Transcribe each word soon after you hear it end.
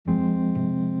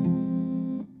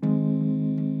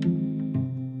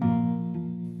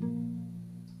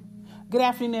Good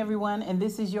afternoon, everyone, and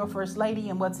this is your First Lady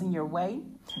and What's in Your Way.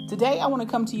 Today, I want to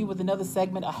come to you with another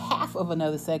segment, a half of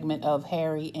another segment of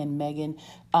Harry and Meghan,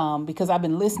 because I've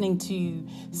been listening to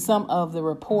some of the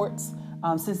reports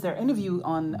since their interview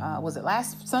on, was it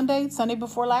last Sunday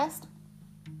before last?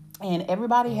 And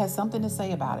everybody has something to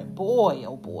say about it. Boy,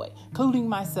 oh boy, including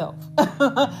myself.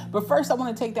 But first, I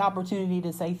want to take the opportunity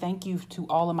to say thank you to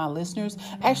all of my listeners.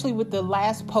 Actually, with the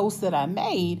last post that I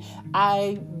made,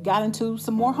 I got into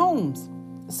some more homes.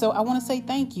 So I want to say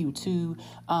thank you to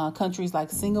countries like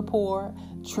Singapore,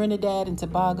 Trinidad and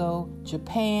Tobago,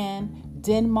 Japan,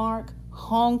 Denmark,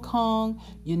 Hong Kong,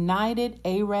 United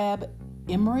Arab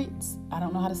Emirates, I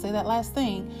don't know how to say that last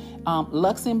thing,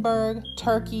 Luxembourg,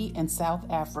 Turkey, and South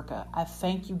Africa. I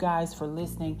thank you guys for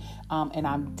listening, and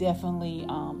I'm definitely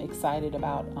excited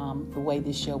about the way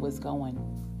this show is going.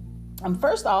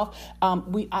 First off,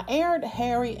 I aired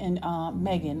Harry and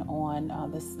Meghan on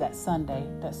that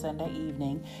Sunday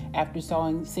evening after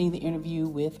seeing the interview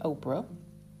with Oprah,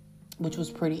 which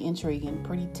was pretty intriguing,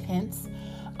 pretty tense.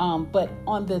 But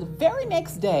on the very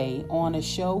next day, on a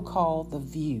show called The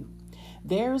View,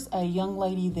 there's a young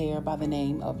lady there by the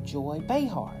name of Joy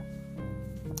Behar.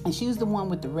 And she's the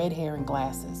one with the red hair and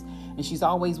glasses. And she's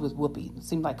always with Whoopi. It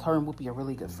seemed like her and Whoopi are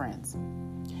really good friends.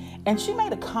 And she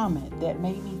made a comment that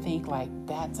made me think like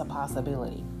that's a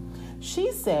possibility.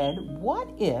 She said, what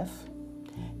if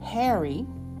Harry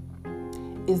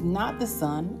is not the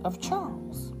son of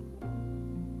Charles?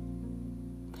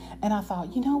 And I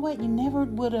thought, you know what? You never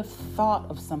would have thought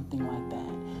of something like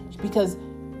that. Because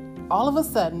all of a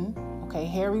sudden, okay,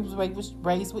 Harry was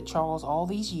raised with Charles all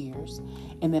these years,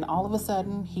 and then all of a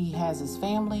sudden he has his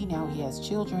family, now he has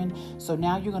children, so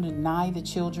now you're going to deny the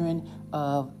children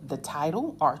of the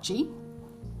title, Archie,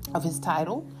 of his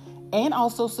title, and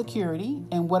also security,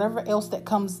 and whatever else that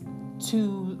comes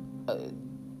to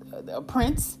a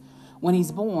prince when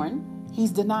he's born,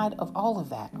 he's denied of all of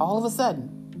that, all of a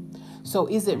sudden. So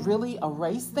is it really a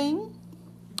race thing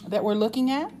that we're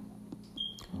looking at?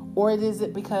 Or is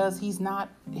it because he's not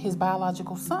his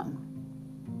biological son?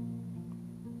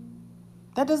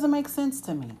 That doesn't make sense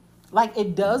to me. Like,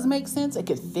 it does make sense. It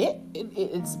could fit.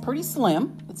 It's pretty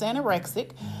slim. It's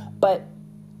anorexic. But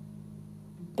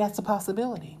that's a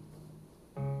possibility.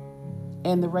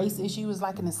 And the race issue is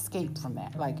like an escape from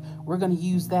that. Like, we're going to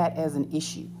use that as an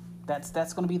issue. That's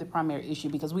going to be the primary issue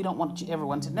because we don't want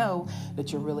everyone to know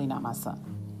that you're really not my son.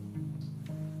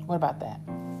 What about that?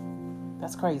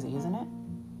 That's crazy, isn't it?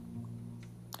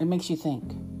 It makes you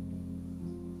think.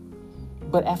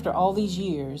 But after all these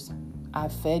years, I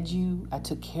fed you, I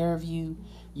took care of you,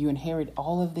 you inherit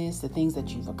all of this, the things that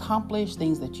you've accomplished,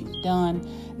 things that you've done.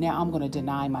 Now I'm going to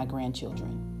deny my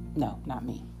grandchildren. No, not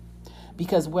me.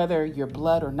 Because whether you're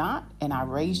blood or not, and I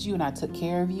raised you and I took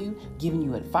care of you, giving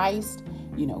you advice,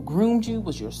 groomed you,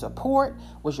 was your support,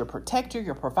 was your protector,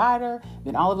 your provider,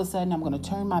 then all of a sudden I'm going to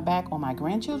turn my back on my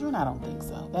grandchildren? I don't think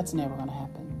so. That's never going to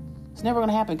happen. It's never going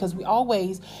to happen because we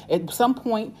always, at some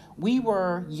point, we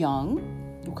were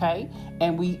young, okay?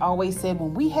 And we always said,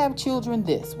 when we have children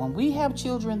this, when we have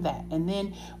children that, and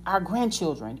then our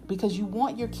grandchildren, because you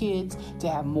want your kids to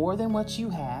have more than what you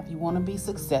have. You want to be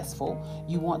successful.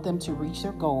 You want them to reach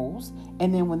their goals.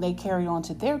 And then when they carry on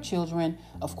to their children,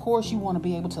 of course, you want to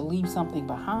be able to leave something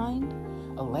behind,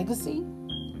 a legacy,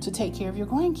 to take care of your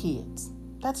grandkids.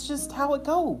 That's just how it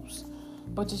goes.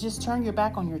 But to just turn your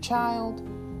back on your child,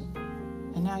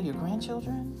 and now your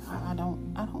grandchildren, I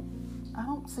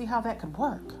don't see how that could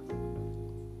work.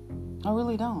 I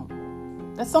really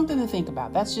don't. That's something to think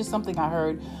about. That's just something I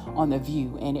heard on The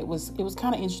View, and it was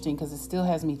kind of interesting because it still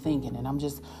has me thinking, and I'm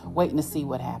just waiting to see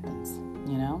what happens.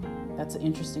 That's an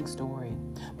interesting story.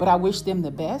 But I wish them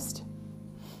the best,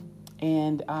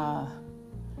 and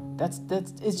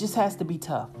it just has to be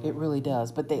tough. It really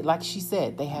does. But they, like she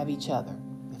said, they have each other.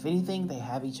 If anything, they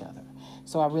have each other.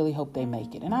 So I really hope they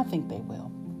make it, and I think they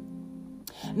will.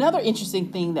 Another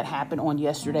interesting thing that happened on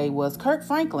yesterday was Kirk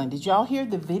Franklin. Did y'all hear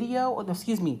the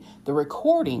the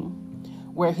recording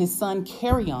where his son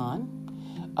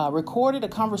Carry-On recorded a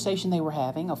conversation they were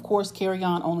having? Of course,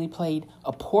 Carry-On only played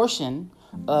a portion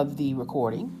of the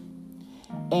recording.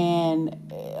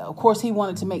 And of course, he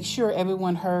wanted to make sure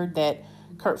everyone heard that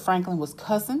Kirk Franklin was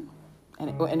cussing.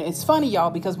 And it's funny, y'all,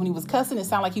 because when he was cussing, it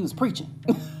sounded like he was preaching.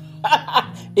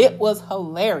 It was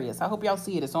hilarious. I hope y'all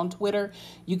see it. It's on Twitter.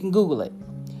 You can Google it.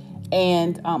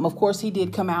 And of course, he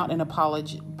did come out and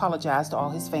apologize to all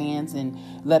his fans and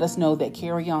let us know that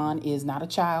Carry-On is not a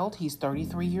child. He's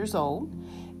 33 years old,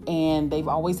 and they've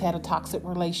always had a toxic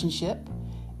relationship.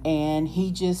 And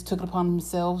he just took it upon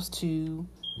himself to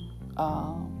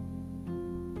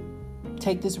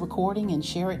take this recording and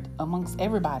share it amongst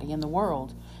everybody in the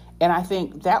world. And I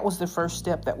think that was the first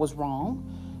step that was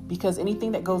wrong, because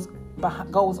anything that goes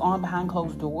on behind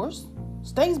closed doors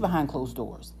stays behind closed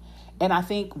doors. And I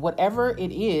think whatever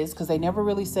it is, because they never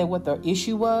really said what the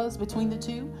issue was between the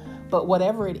two, but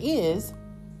whatever it is,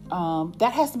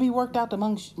 that has to be worked out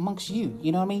amongst you.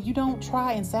 You know what I mean? You don't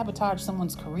try and sabotage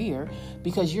someone's career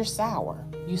because you're sour.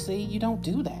 You see, you don't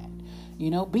do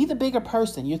that. Be the bigger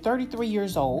person. You're 33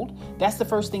 years old. That's the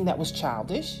first thing that was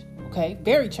childish. Okay,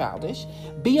 very childish.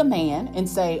 Be a man and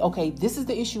say, okay, this is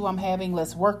the issue I'm having.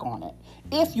 Let's work on it.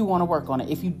 If you want to work on it.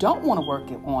 If you don't want to work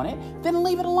on it, then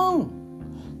leave it alone.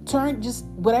 Just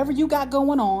whatever you got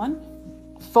going on,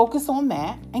 focus on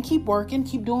that and keep working,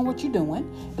 keep doing what you're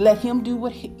doing. Let him do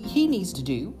what he needs to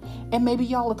do. And maybe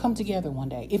y'all will come together one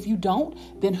day. If you don't,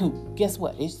 then who? Guess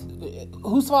what?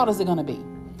 Whose fault is it going to be?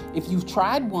 If you've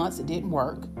tried once, it didn't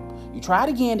work. You tried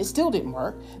again, it still didn't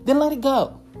work. Then let it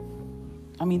go.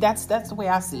 I mean, that's the way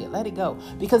I see it. Let it go.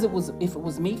 Because if it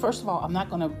was me, first of all, I'm not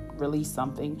going to release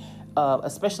something,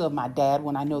 especially of my dad,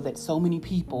 when I know that so many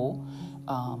people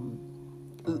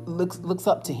looks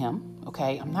up to him.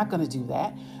 Okay, I'm not going to do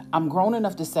that. I'm grown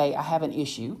enough to say I have an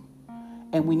issue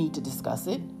and we need to discuss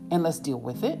it and let's deal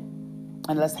with it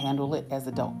and let's handle it as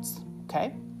adults.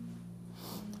 Okay.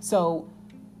 So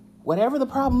whatever the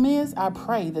problem is, I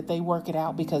pray that they work it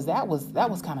out, because that was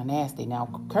kind of nasty. Now,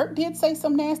 Kirk did say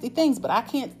some nasty things, but I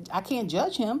can't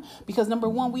judge him, because number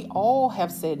one, we all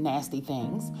have said nasty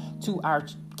things to our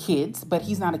kids, but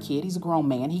he's not a kid. He's a grown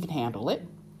man. He can handle it.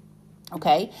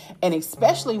 Okay. And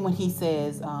especially when he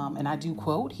says, and I do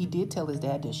quote, he did tell his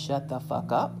dad to shut the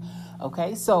fuck up.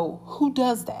 Okay. So who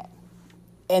does that?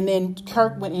 And then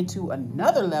Kirk went into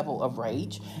another level of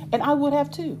rage, and I would have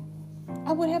too.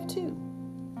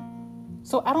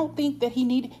 So I don't think that he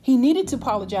needed to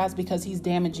apologize, because he's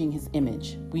damaging his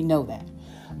image. We know that.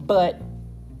 But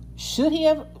should he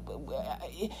have?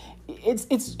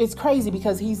 It's crazy,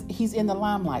 because he's in the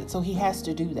limelight, so he has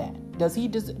to do that.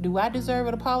 Do I deserve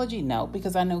an apology? No,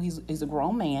 because I know he's a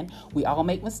grown man. We all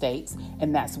make mistakes,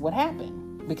 and that's what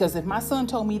happened. Because if my son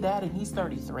told me that and he's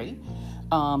 33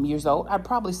 years old, I'd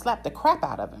probably slap the crap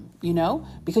out of him,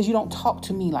 because you don't talk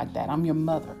to me like that. I'm your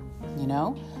mother,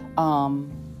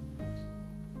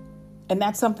 and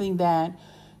that's something that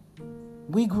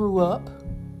we grew up.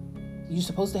 You're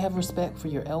supposed to have respect for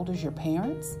your elders, your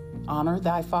parents. Honor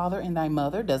thy father and thy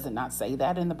mother. Does it not say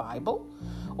that in the Bible?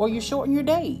 Or you shorten your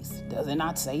days. Does it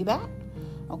not say that?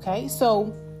 Okay,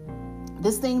 so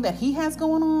this thing that he has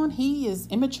going on, he is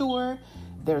immature.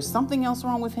 There's something else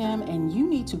wrong with him, and you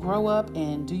need to grow up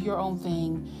and do your own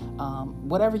thing.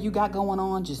 Whatever you got going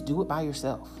on, just do it by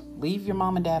yourself. Leave your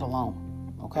mom and dad alone.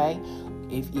 Okay?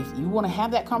 If you want to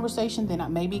have that conversation, then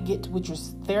maybe get with your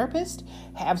therapist.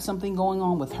 Have something going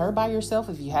on with her by yourself.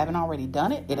 If you haven't already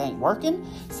done it, it ain't working.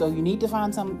 So you need to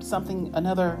find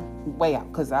another way out.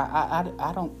 Because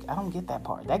I don't get that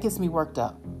part. That gets me worked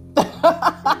up.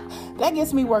 That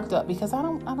gets me worked up, because I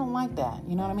don't like that.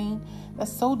 You know what I mean?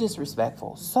 That's so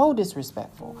disrespectful. So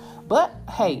disrespectful. But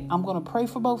hey, I'm gonna pray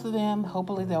for both of them.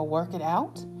 Hopefully they'll work it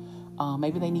out.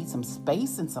 Maybe they need some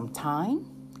space and some time,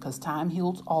 because time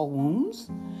heals all wounds,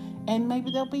 and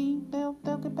maybe they'll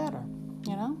get better,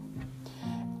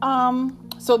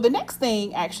 So the next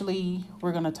thing actually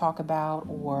we're going to talk about,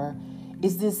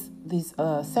 is these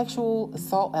sexual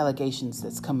assault allegations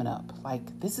that's coming up.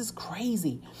 Like, this is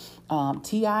crazy.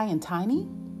 T.I. and Tiny,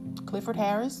 Clifford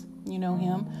Harris, you know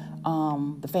him,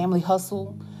 the Family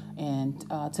Hustle, and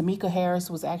Tamika Harris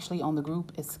was actually on the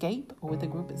group Escape, or with the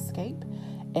group Escape.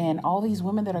 And all these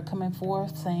women that are coming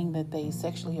forth saying that they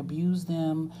sexually abused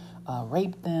them,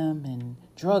 raped them, and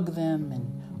drugged them,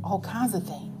 and all kinds of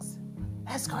things.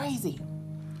 That's crazy.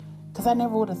 Because I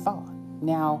never would have thought.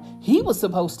 Now, he was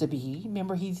supposed to be,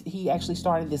 remember, he actually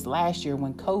started this last year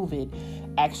when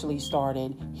COVID actually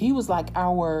started. He was like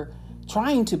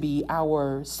trying to be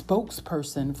our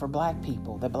spokesperson for Black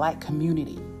people, the Black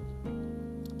community.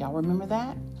 Y'all remember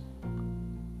that?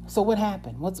 So what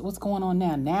happened? What's going on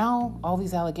now? Now all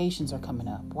these allegations are coming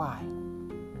up. Why?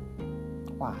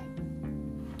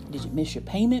 Did you miss your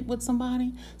payment with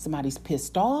somebody? Somebody's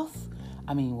pissed off?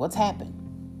 I mean, what's happened?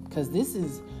 Because this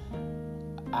is,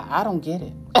 I don't get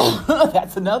it.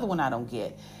 That's another one I don't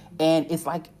get. And it's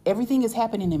like everything is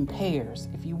happening in pairs.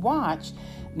 If you watch,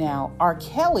 now R.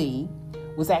 Kelly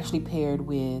was actually paired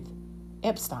with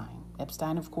Epstein.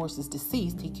 Epstein, of course, is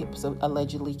deceased. He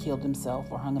allegedly killed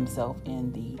himself or hung himself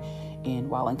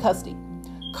while in custody.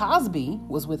 Cosby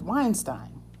was with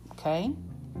Weinstein, okay?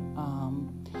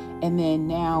 And then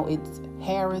now it's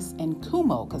Harris and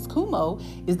Cuomo, because Cuomo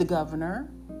is the governor.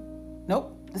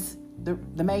 Nope,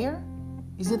 the mayor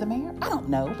Is he the mayor? I don't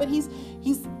know, but he's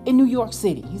in New York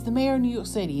City. He's the mayor of New York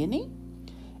City, isn't he?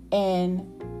 And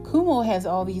Kumo has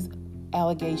all these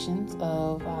allegations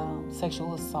of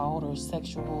sexual assault or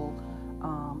sexual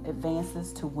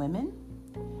advances to women.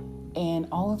 And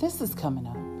all of this is coming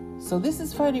up. So this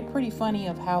is pretty funny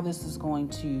of how this is going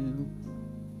to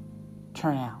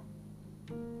turn out.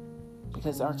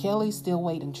 Because R. Kelly's still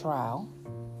waiting trial.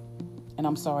 And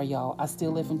I'm sorry, y'all. I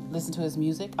still listen to his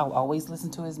music. I'll always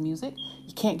listen to his music.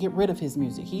 You can't get rid of his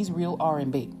music. He's real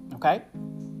R&B, okay?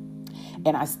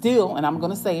 And I'm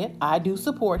going to say it, I do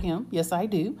support him. Yes, I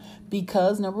do.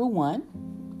 Because number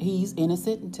one, he's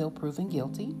innocent until proven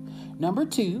guilty. Number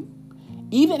two,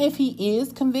 even if he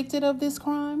is convicted of this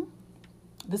crime,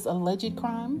 this alleged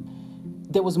crime,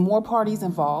 there was more parties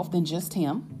involved than just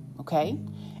him, okay?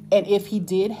 And if he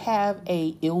did have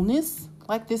a illness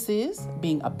like this is,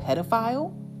 being a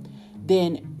pedophile,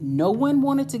 then no one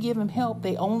wanted to give him help.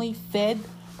 They only fed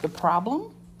the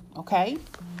problem, okay?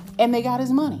 And they got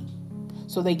his money.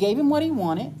 So they gave him what he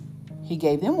wanted. He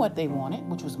gave them what they wanted,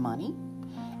 which was money,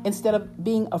 instead of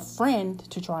being a friend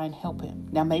to try and help him.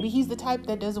 Now, maybe he's the type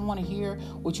that doesn't want to hear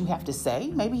what you have to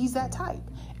say. Maybe he's that type.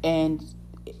 And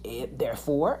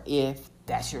therefore, if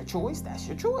that's your choice, that's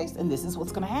your choice. And this is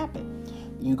what's going to happen.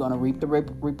 You're going to reap the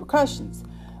repercussions.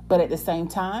 But at the same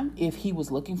time, if he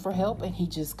was looking for help and he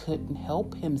just couldn't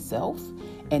help himself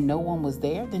and no one was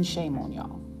there, then shame on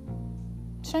y'all.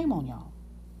 Shame on y'all.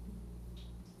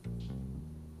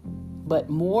 But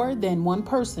more than one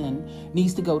person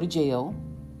needs to go to jail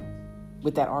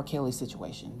with that R. Kelly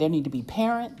situation. There need to be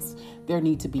parents. There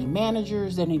need to be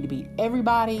managers. There need to be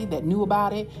everybody that knew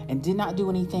about it and did not do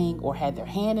anything or had their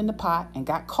hand in the pot and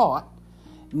got caught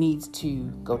needs to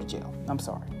go to jail. I'm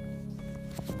sorry.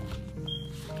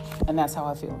 And that's how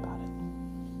I feel about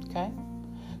it. Okay?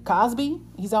 Cosby,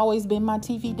 he's always been my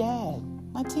TV dad.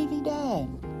 My TV dad.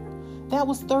 That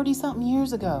was 30-something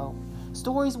years ago.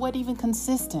 Stories weren't even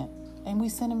consistent. And we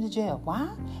sent him to jail.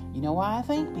 Why? You know why I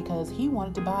think? Because he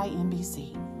wanted to buy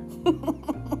NBC.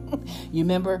 You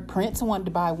remember Prince wanted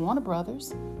to buy Warner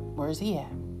Brothers. Where's he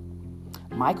at?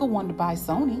 Michael wanted to buy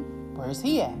Sony. Where's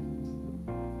he at?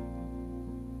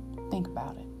 Think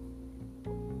about it.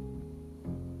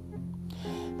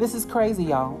 This is crazy,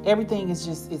 y'all. Everything is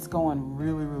it's going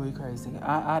really, really crazy.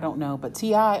 I don't know. But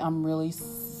T.I., I'm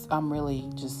really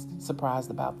just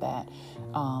surprised about that.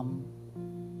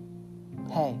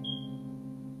 Hey,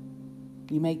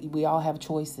 we all have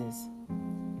choices.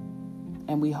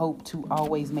 And we hope to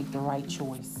always make the right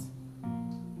choice.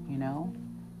 You know?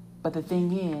 But the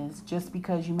thing is, just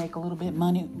because you make a little bit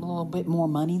more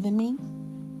money than me,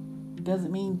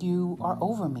 doesn't mean you are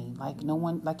over me. Like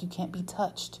you can't be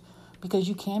touched. Because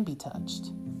you can be touched,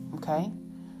 okay?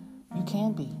 You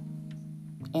can be.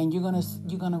 And you're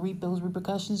gonna reap those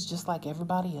repercussions just like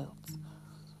everybody else.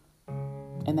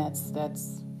 And that's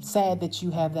sad that you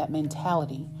have that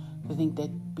mentality to think that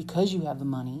because you have the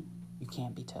money, you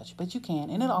can't be touched. But you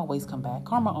can, and it'll always come back.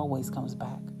 Karma always comes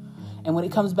back. And when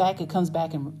it comes back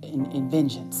in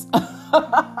vengeance.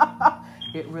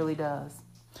 It really does.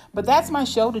 But that's my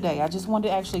show today. I just wanted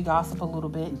to actually gossip a little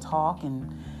bit and talk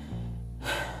and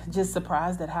just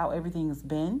surprised at how everything has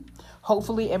been.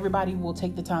 Hopefully everybody will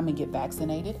take the time and get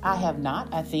vaccinated. I have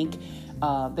not. I think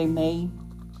they may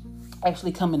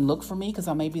actually come and look for me because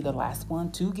I may be the last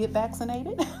one to get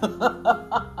vaccinated.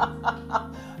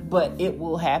 But it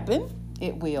will happen.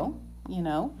 It will, you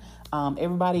know.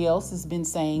 Everybody else has been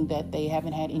saying that they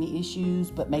haven't had any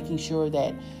issues, but making sure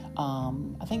that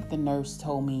I think the nurse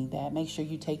told me that make sure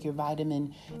you take your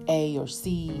vitamin A or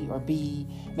C or B.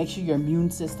 Make sure your immune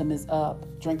system is up.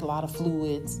 Drink a lot of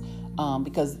fluids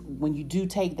because when you do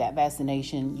take that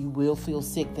vaccination, you will feel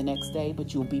sick the next day,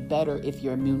 but you'll be better if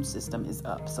your immune system is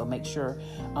up. So make sure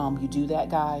you do that,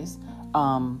 guys.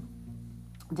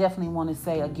 Definitely want to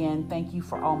say again, thank you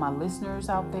for all my listeners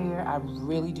out there. I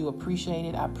really do appreciate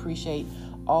it. I appreciate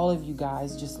all of you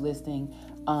guys just listening.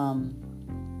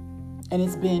 And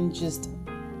it's been just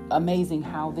amazing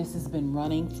how this has been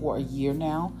running for a year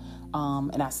now.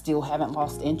 And I still haven't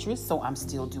lost interest. So I'm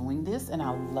still doing this and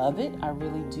I love it. I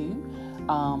really do.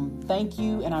 Thank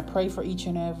you. And I pray for each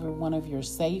and every one of your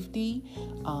safety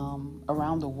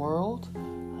around the world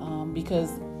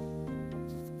because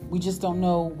we just don't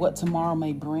know what tomorrow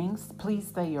may bring. Please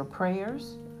say your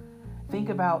prayers. Think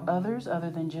about others other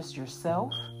than just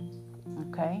yourself.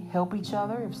 Okay? Help each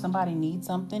other. If somebody needs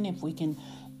something, if we can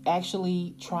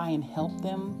actually try and help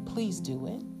them, please do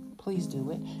it. Please do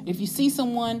it. If you see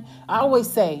someone, I always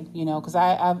say, because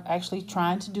I'm actually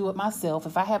trying to do it myself.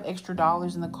 If I have extra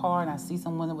dollars in the car and I see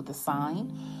someone with a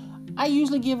sign, I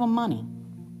usually give them money.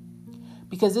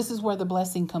 Because this is where the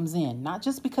blessing comes in. Not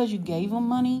just because you gave them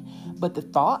money, but the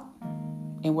thought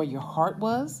and where your heart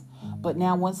was. But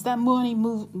now once that money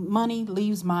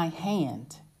leaves my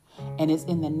hand and it's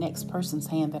in the next person's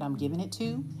hand that I'm giving it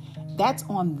to, that's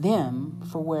on them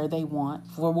for where they want,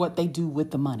 for what they do with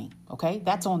the money. Okay,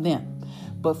 that's on them.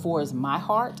 But for as my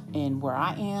heart and where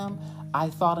I am, I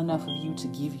thought enough of you to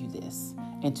give you this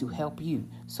and to help you.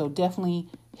 So definitely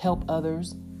help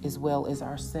others as well as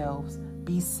ourselves.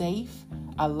 Be safe.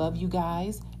 I love you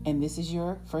guys. And this is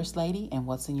your First Lady and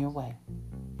What's in Your Way.